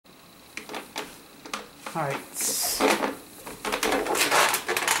Alright. This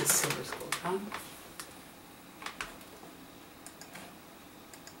silver skull down.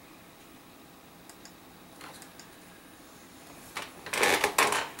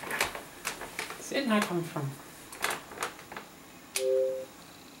 Where's it not coming from?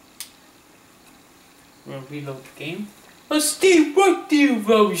 We'll reload the game. Oh, Steve, what do you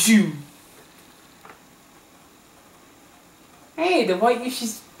rose you? Hey, the White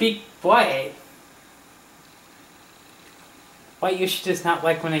Yoshi's big butt. White Yoshi does not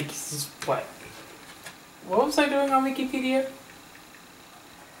like when I kiss his butt. What was I doing on Wikipedia?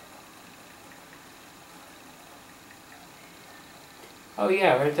 Oh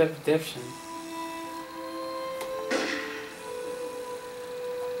yeah, Red Dead Redemption.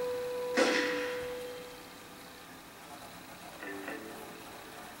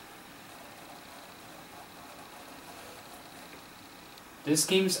 This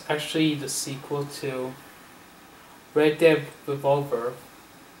game's actually the sequel to Red Dead Revolver,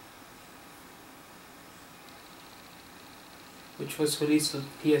 which was released with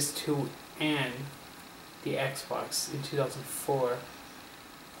PS2 and the Xbox in 2004.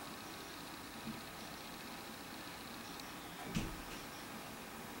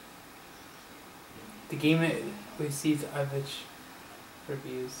 The game received average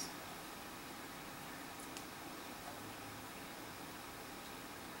reviews.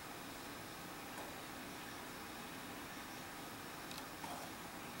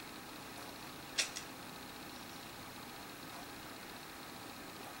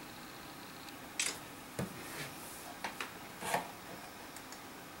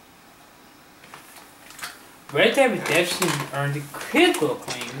 Red Dead Redemption earned critical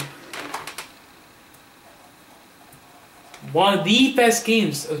acclaim. One of the best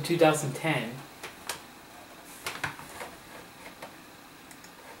games of 2010.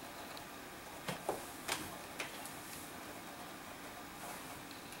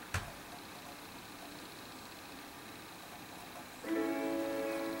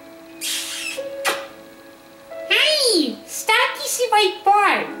 Hey! Stop kissing my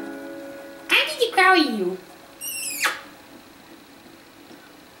butt! I need to growl you.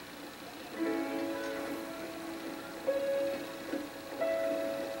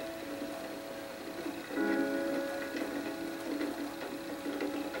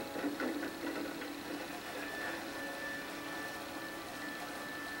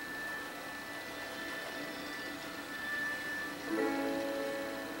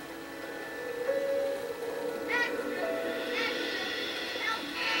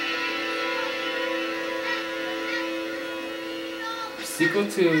 Sequel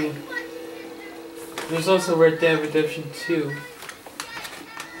to... There's also Red Dead Redemption 2.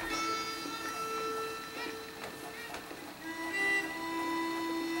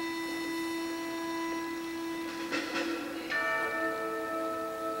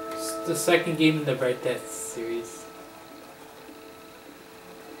 It's the second game in the Red Dead series.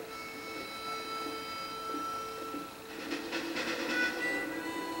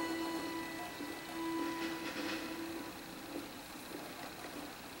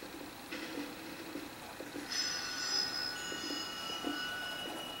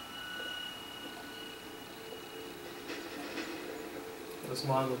 It was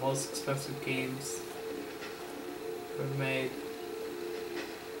one of the most expensive games ever made.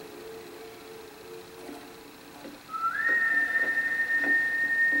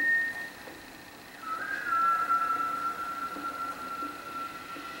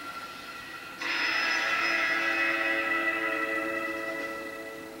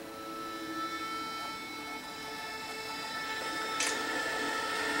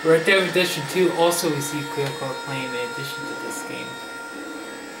 Red Dead Redemption 2 also received critical acclaim in addition to this game.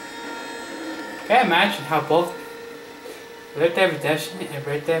 Can you imagine how both Red Dead Redemption and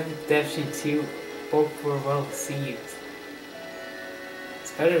Red Dead Redemption 2 both were well received?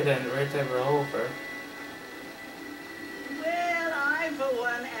 It's better than Red Dead Revolver. Well, I for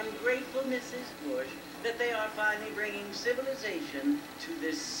one am grateful, Mrs. Bush, that they are finally bringing civilization to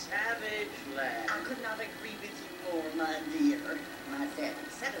this savage land. I could not agree with you more, my dear. My daddy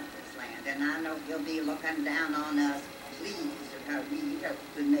settled this land, and I know he'll be looking down on us, pleased at how we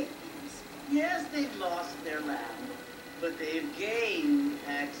helped the natives. Yes, they've lost their land, but they've gained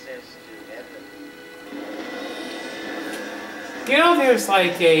access to heaven. You know, there's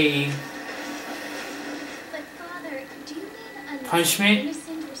like a But Father, do you mean unless punishment? an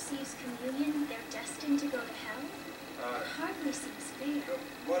innocent receives communion, they're destined to go to hell? It hardly seems fair.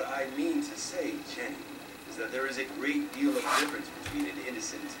 What I mean to say, Jenny, is that there is a great deal of difference between an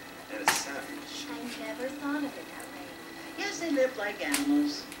innocent and a savage. I never thought of it that way. Yes, they live like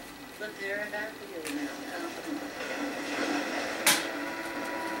animals. but they're happier now.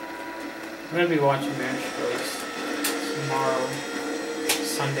 I'm gonna be watching Marriage Stories tomorrow,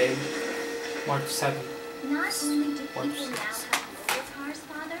 Sunday, March 7th. Not only do people now have mobile cars,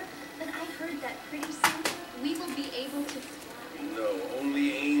 Father, but I heard that pretty soon we will be able to fly. No,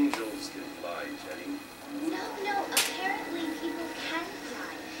 only angels can fly, Jenny. No, apparently people can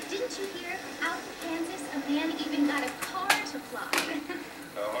fly. Didn't you hear? Out in Kansas, a man even got a car to fly.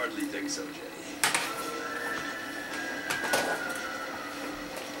 I hardly think so, Jenny.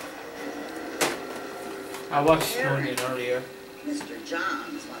 I watched Snowden earlier. Mr.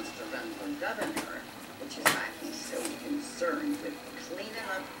 Johns wants to run for governor, which is why he's so concerned with cleaning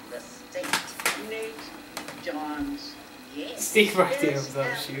up the state. Nate Johns. Yes. Stay right there This with those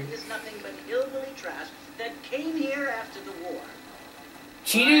town shoes. is nothing but hillbilly trash that came here after the war.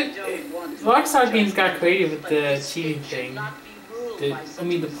 Cheated. Rockstar Games got creative with the cheating thing. The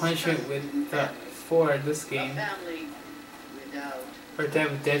punishment with the for this game. A family without Or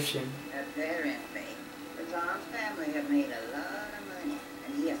that redemption. Apparently, the Johns family have made a lot of money,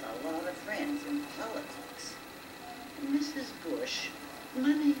 and he has a lot of friends in politics. Mrs. Bush,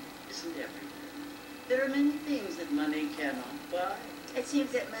 money isn't everything. There are many things that money cannot buy. It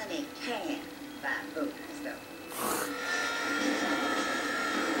seems that money can buy voters, though.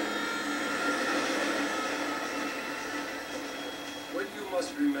 What you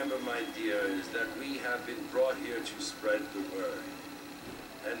must remember, my dear, is that we have been brought here to spread the word.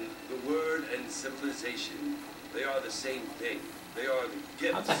 And the word and civilization, they are the same thing. They are the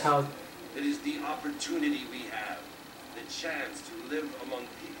gifts. What the hell? It is the opportunity we have, the chance to live among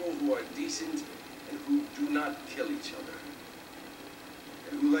people who are decent and who do not kill each other,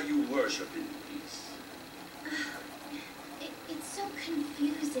 and who let you worship in peace. It's so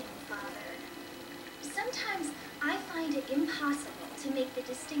confusing, Father. Sometimes I find it impossible to make the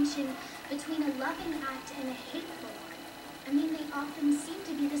distinction between a loving act and a hateful one. I mean, they often seem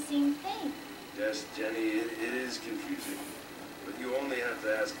to be the same thing. Yes, Jenny, it is confusing, but you only have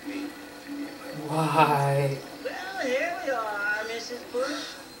to ask me. Why? Well, here we are, Mrs.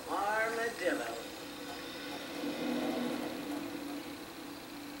 Bush. Armadillo.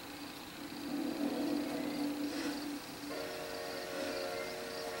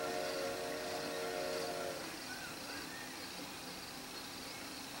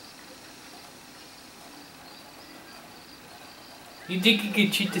 You think you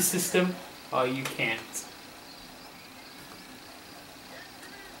can cheat the system? Oh, you can't.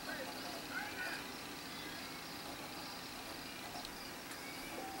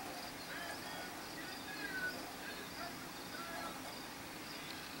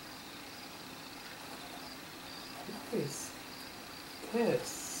 This.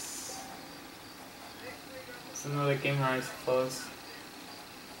 It's another game I suppose.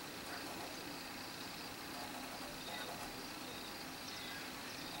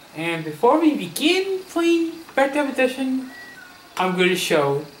 And before we begin playing Red Dead Redemption, I'm going to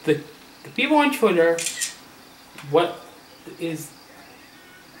show the people on Twitter what is...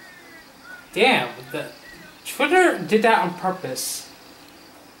 Damn, the Twitter did that on purpose.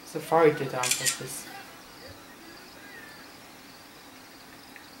 Safari did that on purpose.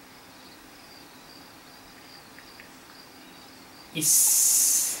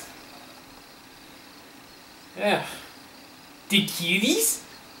 Yes. Yeah. The cuties?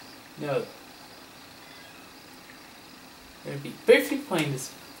 No. I'm gonna be briefly playing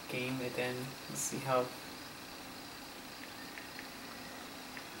this game and then let's see how.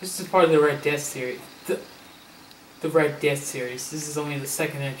 This is part of the Red Death series. The Red Death series. This is only the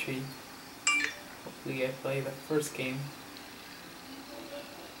second entry. Hopefully I play the first game.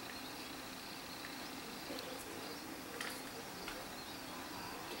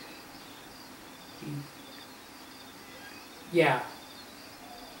 Yeah.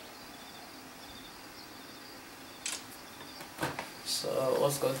 So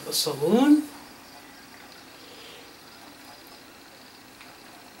let's go to the saloon.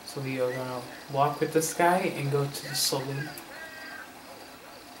 So we are gonna walk with this guy and go to the saloon.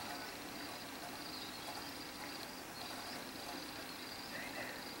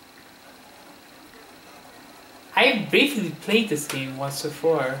 I briefly played this game once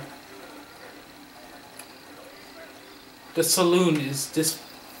before. The saloon is this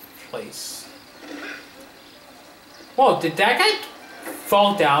place. Whoa, did that guy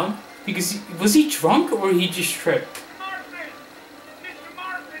fall down? Because was he drunk or he just tripped? Martin! Mr.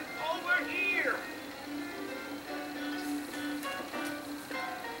 Martin, over here!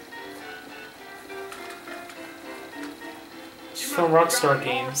 It's from Rockstar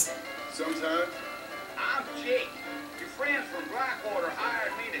Games. Sometimes. I'm Jake. Your friends from Blackwater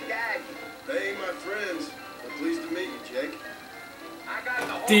hired me to guide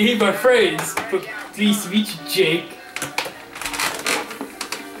They ain't my friends, but pleased to meet you, Jake.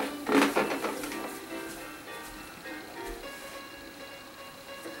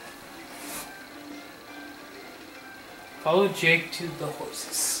 Follow Jake to the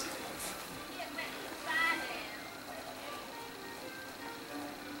horses.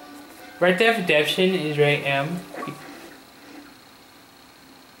 Red Dead Redemption is rated M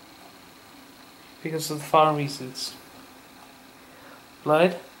because of the following reasons.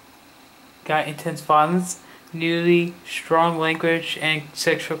 Blood, got intense violence, nudity, strong language, and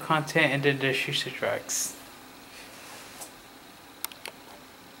sexual content, and the industry of drugs.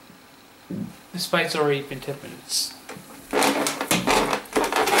 Despite it's already been 10 minutes.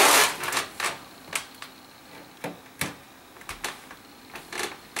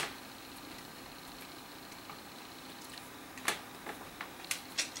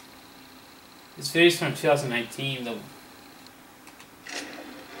 This video's from 2019 though.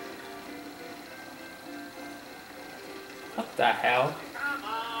 What the hell? Come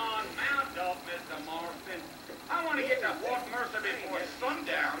on, mount up, Mr. Marston. I want to get to Fort Mercer before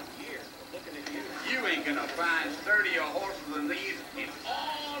sundown. Here, looking at you. You ain't gonna find sturdier horses than these in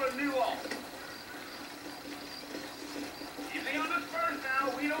all of New Orleans. Easy on us first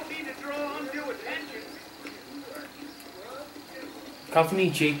now. We don't need to draw undue attention. Accompany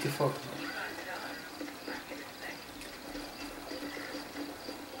Jake to Fort.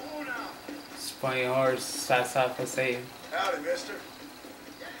 Oh no. Spy horse, that's how I say. Howdy, mister.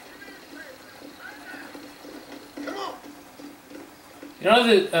 Come on. You know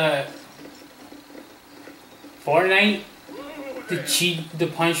the Fortnite, the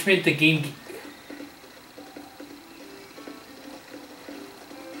punishment, the game.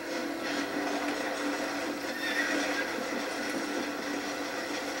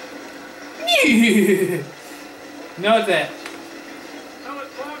 Know that. So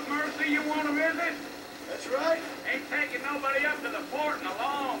it's Fort Mercy you want to visit? That's right. Ain't taking nobody up to the fort in a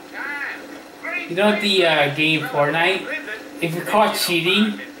long time. You know the game Fortnite? If you're caught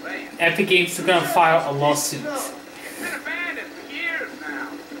cheating, Epic Games are gonna file a lawsuit. It's been abandoned for years now.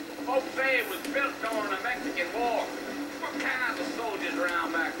 Folks say it was built during the Mexican War. What kinds of soldiers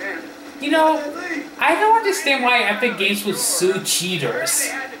around back then? You know, I don't understand why Epic Games would sue cheaters. They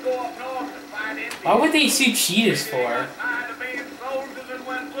had to go up north to find Indians. Why would they sue cheaters They for? got tired of being soldiers and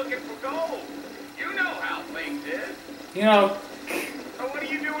went looking for gold. You know how things is. You know, So what are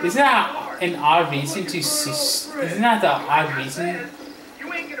you doing? isn't that an odd reason to sue? Isn't that the odd reason?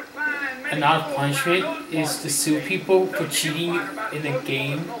 You ain't gonna find many An odd people punishment around those is parts. to sue people for Don't you cheating find about in a those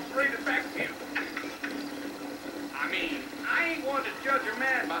game. people that's no free to back you. I mean, I ain't one to judge a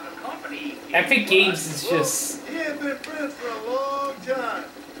man by the company he keeps. Epic Games is just He ain't been friends for a long time.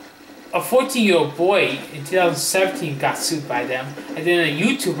 a 14-year-old boy in 2017 got sued by them, and then a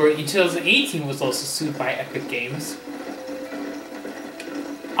YouTuber in 2018 was also sued by Epic Games.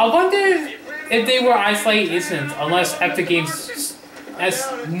 I wonder if they were isolated incidents, unless Epic Games as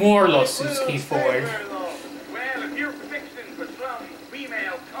more lawsuits came forward. Well, if you're fixing for some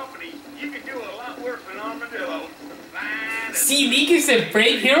female company, you can do a lot worse than armadillo. Fine as See, Meek said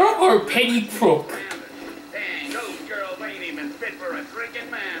brave hero or petty crook? dang, those girls ain't even fit for a drinking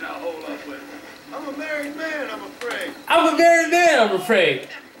man to hold up with. I'm a married man, I'm afraid. I'm a married man, I'm afraid.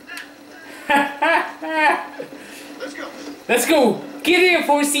 Let's go. Let's go. Get in,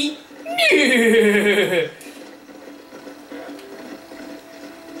 Forsey. Yeah.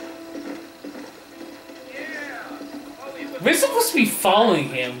 Oh, he was. We're supposed to be following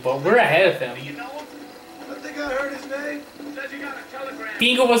him, but we're ahead of You him. know him? I think I heard his name. Says you got a telegram.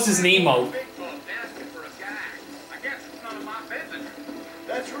 Bingo, what's his name, Mo? Big boss asking for a guy. I guess it's none of my business.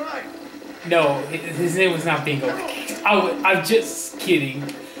 That's right. No, his name was not Bingo. I'm just kidding.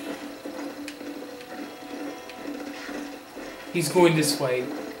 He's going this way.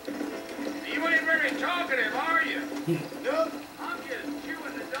 You ain't very talkative, are you? Nope. I'm just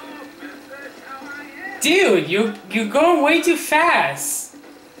chewing the dog, mister. That's how I am. Dude, you're going way too fast.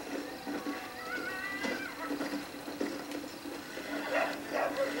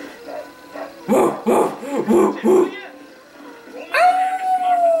 Woo, woo, woo, woo.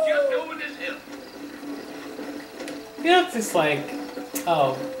 Just over this hill. You know, it's just like,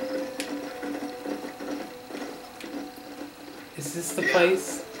 oh. Is this the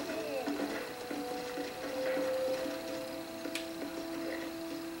place?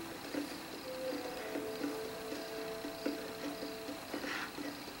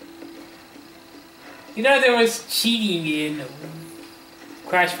 You know, there was cheating in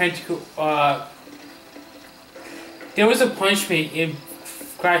Crash Bandicoot. There was a punishment in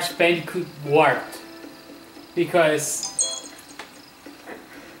Crash Bandicoot Warped because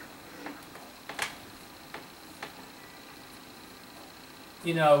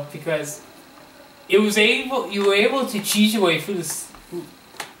You know, because you were able to cheat your way through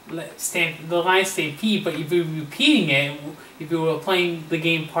the line Stampede, but if you were repeating it, if you were playing the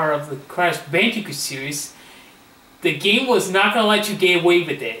game part of the Crash Bandicoot series, the game was not going to let you get away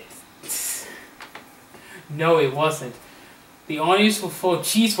with it. No, it wasn't. The audience will throw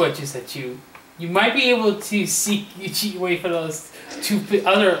cheese wedges at you. You might be able to cheat your way for those two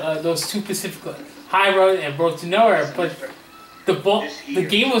Pacific High Road and Road to Nowhere, but the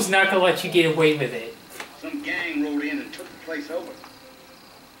game was not going to let you get away with it. Some gang rode in and took the place over.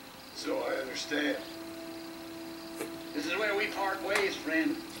 So I understand. This is where we part ways,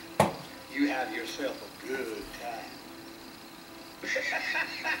 friend. You have yourself a good time.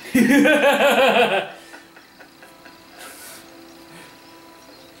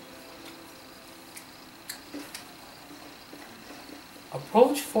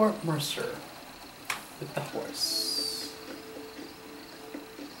 Approach Fort Mercer with the horse.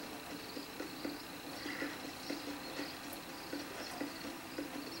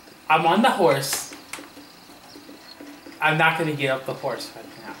 I'm on the horse. I'm not going to get up the horse right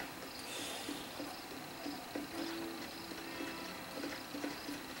now.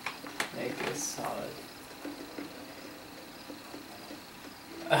 Make it solid.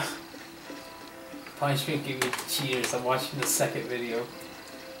 Punishment give me cheaters. I'm watching the second video.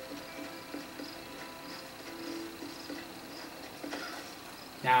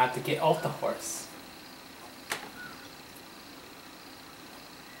 Now I have to get off the horse.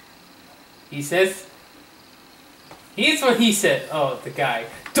 He says, here's what he said. Oh, the guy.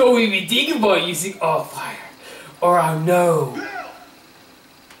 Don't even think about using fire, or I'll know. Bill!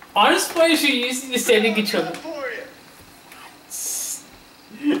 Honest players are using the standing controller.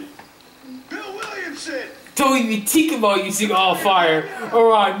 Bill Williamson! Don't even think about using fire,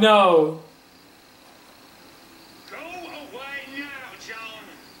 or I'll know. Go away now, John.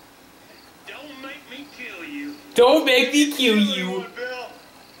 Don't make me kill you. Don't make me kill you. Bill.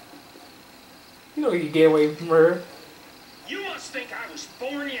 You know you get away from murder. You must think I was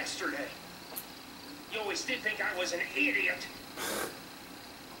born yesterday. You always did think I was an idiot.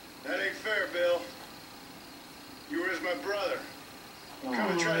 That ain't fair, Bill. You were as my brother. I'm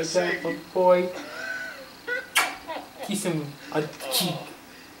coming to try to save you. Boy. Kiss him a cheek.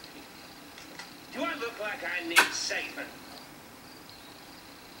 Do I look like I need saving?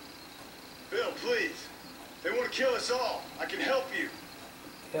 Bill, please. They want to kill us all. I can help you.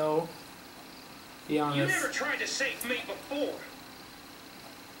 Hell. Be You honest. never tried to save me before.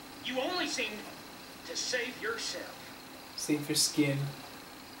 You only seemed to save yourself. Save your skin.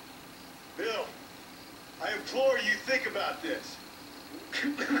 Bill, I implore you think about this.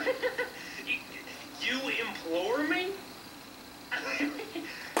 You implore me?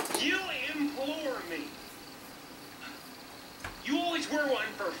 You implore me? You always were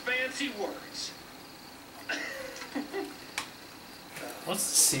one for fancy words. What's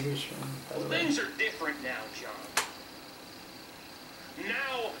the serious one, by the way? Things are different now, John.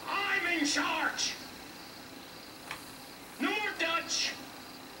 Now I'm in charge. No more Dutch.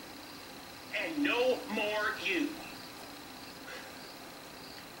 And no more you.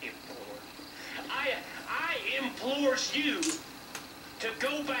 I implores you to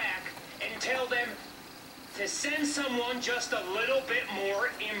go back and tell them to send someone just a little bit more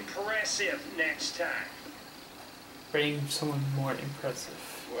impressive next time. Bring someone more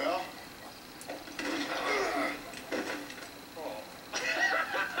impressive. Well,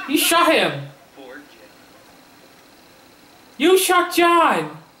 You shot him! Poor Jim. You shot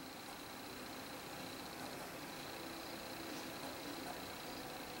John!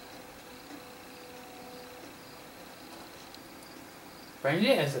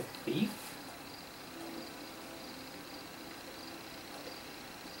 Branded as a thief?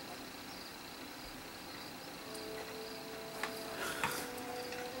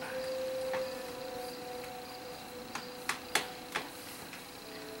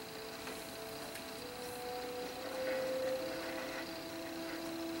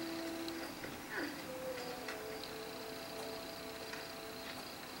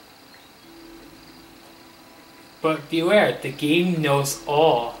 But beware, the game knows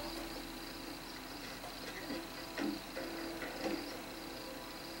all.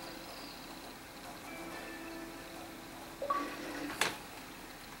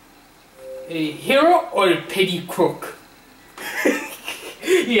 A hero or a petty crook?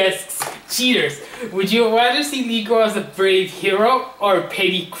 Yes, cheaters. Would you rather see Ligo as a brave hero or a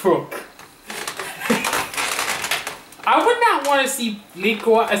petty crook? I would not want to see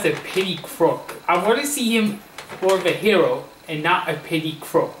Ligo as a petty crook. I want to see him more of a hero and not a petty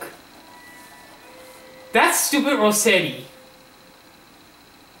crook. That's stupid Rossetti.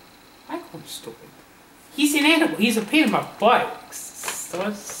 I'm stupid. He's an animal. He's a pain in my butt.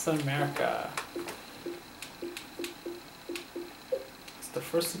 What's America? It's the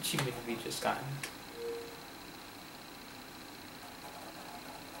first achievement we just gotten.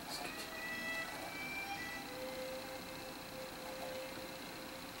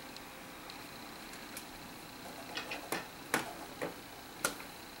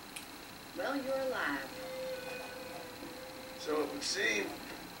 Well, you're alive. So it would seem.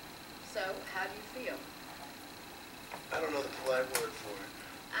 So, how do you feel? I don't know the polite word for it.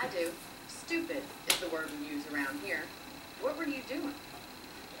 I do. Stupid is the word we use around here. What were you doing?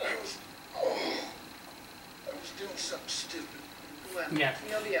 I was doing something stupid. Well, Yeah.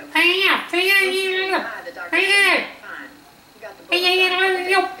 you'll be okay. Hey, The doctor said fine. You got the bullet.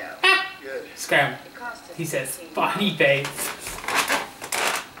 Go. Good. Scram. It cost us He says, 15. Bonnie Bay.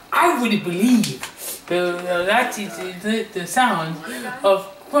 I wouldn't believe that is the sound of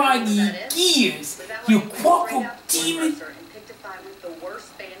groggy gears. Was that why You went quackle straight out to demon. Mercer and picked a fight with the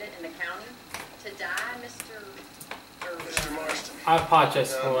worst bandit in the county? To die, Mr. Marston. I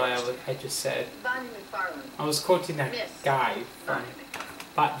apologize for what I just said. Bonnie McFarland. I was quoting that Miss guy from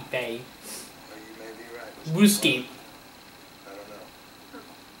Bonnie. Bonnie Bay. Well, you may be right. Mr. Brewski. I don't know.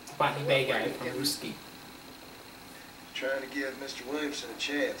 Bonnie Bay guy from Brewski. Trying to give Mr. Williamson a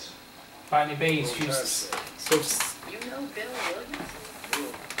chance. Bonnie Bay is Long time just ago. so. You know Bill Williams?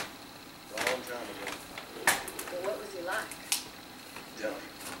 Ooh, long time ago. Well, what was he like? Dumb.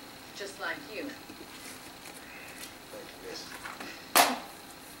 Just like you. Thank you, miss.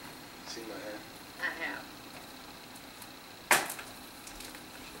 See my hand? I have.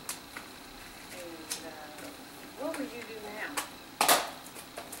 And, what would you do now?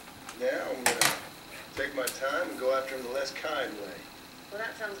 Now I'm gonna take my time and go after him the less kind way. Well,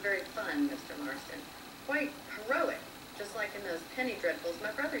 that sounds very fun, Mr. Marston. Quite heroic, just like in those penny dreadfuls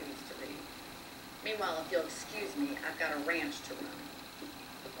my brother used to read. Meanwhile, if you'll excuse me, I've got a ranch to run.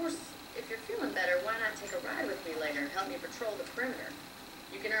 Of course, if you're feeling better, why not take a ride with me later and help me patrol the perimeter?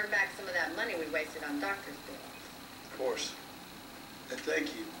 You can earn back some of that money we wasted on doctor's bills. Of course. And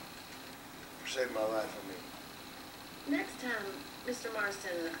thank you for saving my life, I mean. Next time, Mr.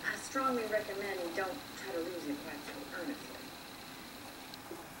 Marston, I strongly recommend you don't try to lose it quite so earnestly.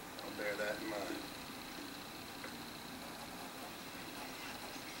 I'll bear that in mind.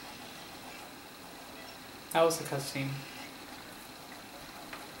 That was a cutscene.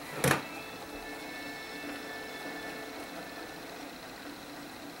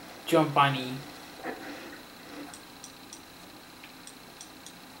 Jump Bunny.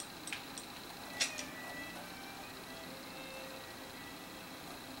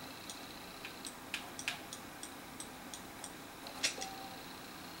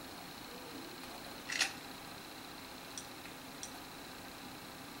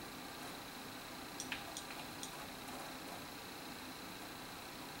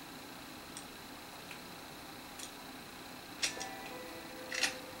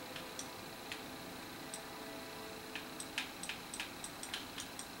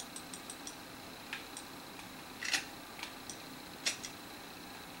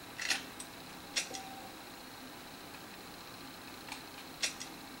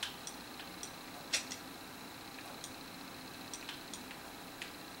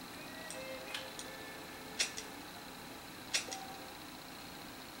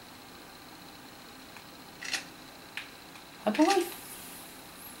 How do I?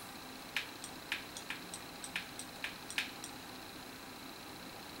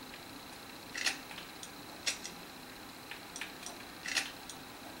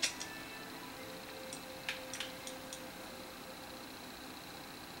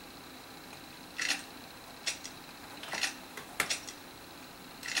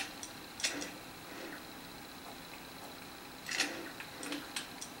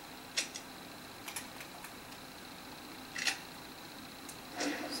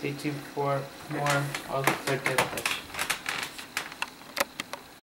 Stay tuned for more of the